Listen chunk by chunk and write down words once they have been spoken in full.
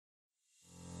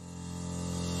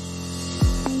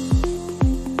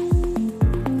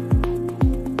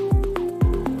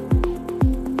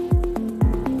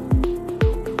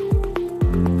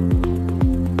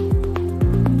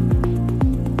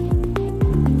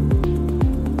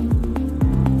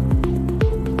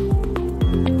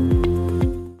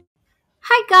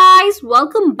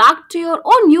welcome back to your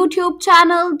own YouTube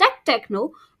channel Tech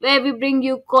Techno, where we bring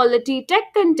you quality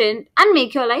tech content and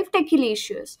make your life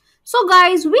techilicious. So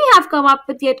guys, we have come up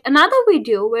with yet another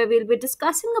video where we'll be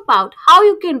discussing about how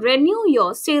you can renew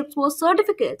your Salesforce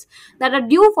certificates that are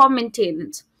due for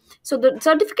maintenance. So the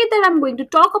certificate that I'm going to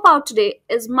talk about today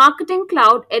is Marketing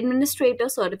Cloud Administrator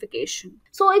Certification.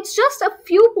 So it's just a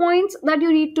few points that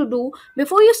you need to do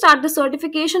before you start the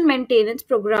certification maintenance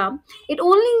program. It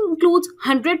only includes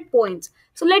 100 points.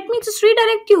 So let me just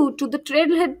redirect you to the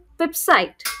Trailhead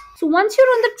website. So once you're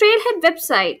on the Trailhead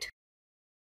website,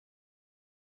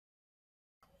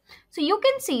 so you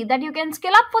can see that you can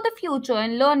skill up for the future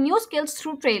and learn new skills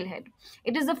through Trailhead.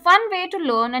 It is a fun way to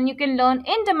learn, and you can learn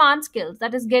in-demand skills,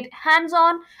 that is get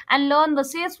hands-on and learn the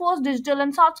Salesforce digital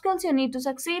and soft skills you need to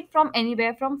succeed from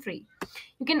anywhere from free.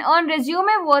 You can earn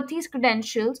resume-worthy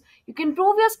credentials. You can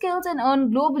prove your skills and earn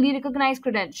globally recognized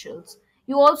credentials.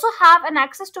 You also have an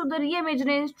access to the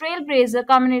reimagining Trailblazer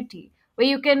community, where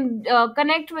you can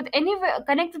connect with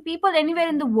people anywhere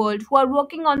in the world who are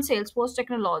working on Salesforce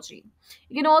technology.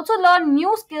 You can also learn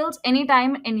new skills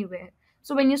anytime, anywhere.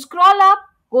 So when you scroll up,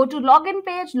 go to login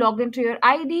page, log into your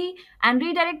ID, and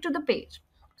redirect to the page.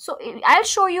 So I'll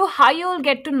show you how you'll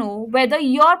get to know whether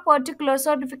your particular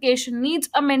certification needs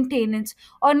a maintenance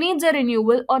or needs a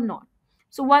renewal or not.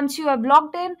 So once you have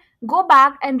logged in, go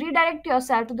back and redirect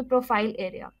yourself to the profile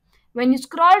area. When you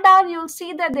scroll down, you'll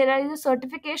see that there is a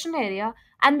certification area,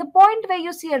 and the point where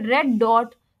you see a red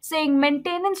dot saying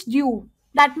maintenance due.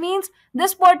 That means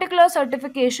this particular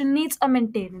certification needs a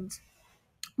maintenance.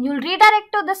 You'll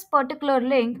redirect to this particular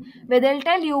link where they'll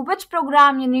tell you which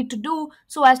program you need to do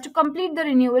so as to complete the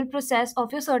renewal process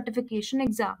of your certification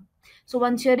exam. So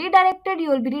once you're redirected, you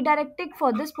will be redirected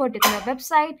for this particular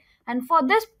website. And for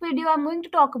this video, I'm going to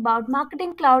talk about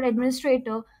Marketing Cloud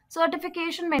Administrator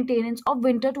Certification Maintenance of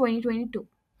Winter 2022.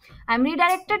 I'm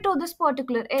redirected to this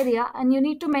particular area, and you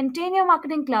need to maintain your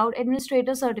Marketing Cloud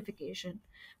Administrator certification.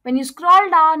 When you scroll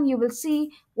down, you will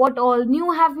see what all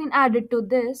new have been added to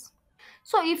this.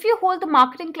 So if you hold the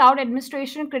Marketing Cloud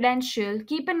Administration credential,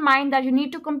 keep in mind that you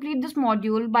need to complete this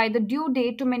module by the due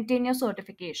date to maintain your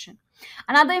certification.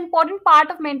 Another important part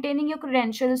of maintaining your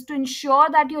credential is to ensure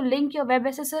that you link your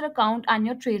WebSSR account and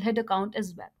your Trailhead account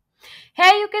as well.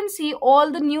 Here you can see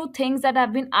all the new things that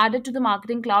have been added to the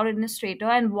Marketing Cloud Administrator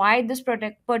and why this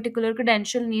particular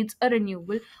credential needs a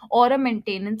renewal or a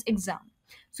maintenance exam.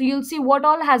 So you'll see what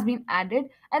all has been added,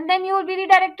 and then you will be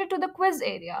redirected to the quiz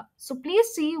area. So please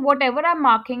see whatever I'm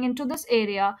marking into this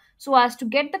area so as to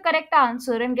get the correct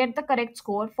answer and get the correct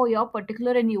score for your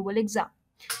particular renewal exam.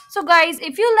 So guys,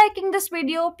 if you're liking this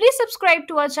video, please subscribe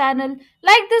to our channel,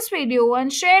 like this video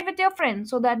and share it with your friends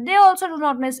so that they also do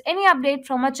not miss any update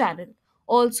from our channel.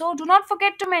 Also, do not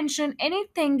forget to mention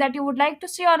anything that you would like to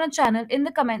see on our channel in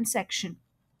the comment section.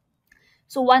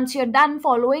 So once you're done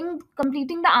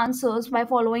completing the answers by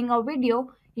following our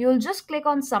video, you'll just click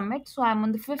on submit. So I'm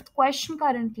on the 5th question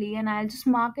currently, and I'll just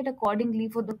mark it accordingly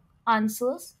for the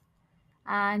answers.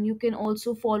 And you can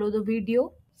also follow the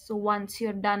video. So once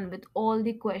you're done with all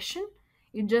the question,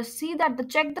 you just see that the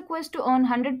check the quiz to earn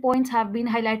 100 points have been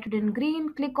highlighted in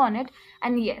green. Click on it,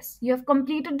 and yes, you have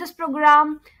completed this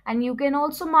program. And you can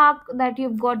also mark that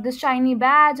you've got this shiny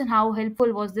badge and how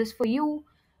helpful was this for you.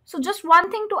 So just one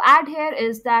thing to add here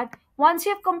is that once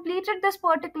you have completed this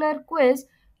particular quiz,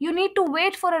 you need to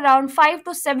wait for around 5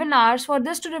 to 7 hours for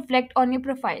this to reflect on your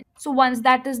profile. So once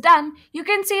that is done, you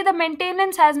can see the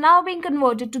maintenance has now been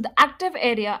converted to the active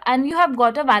area, and you have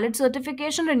got a valid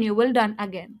certification renewal done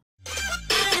again.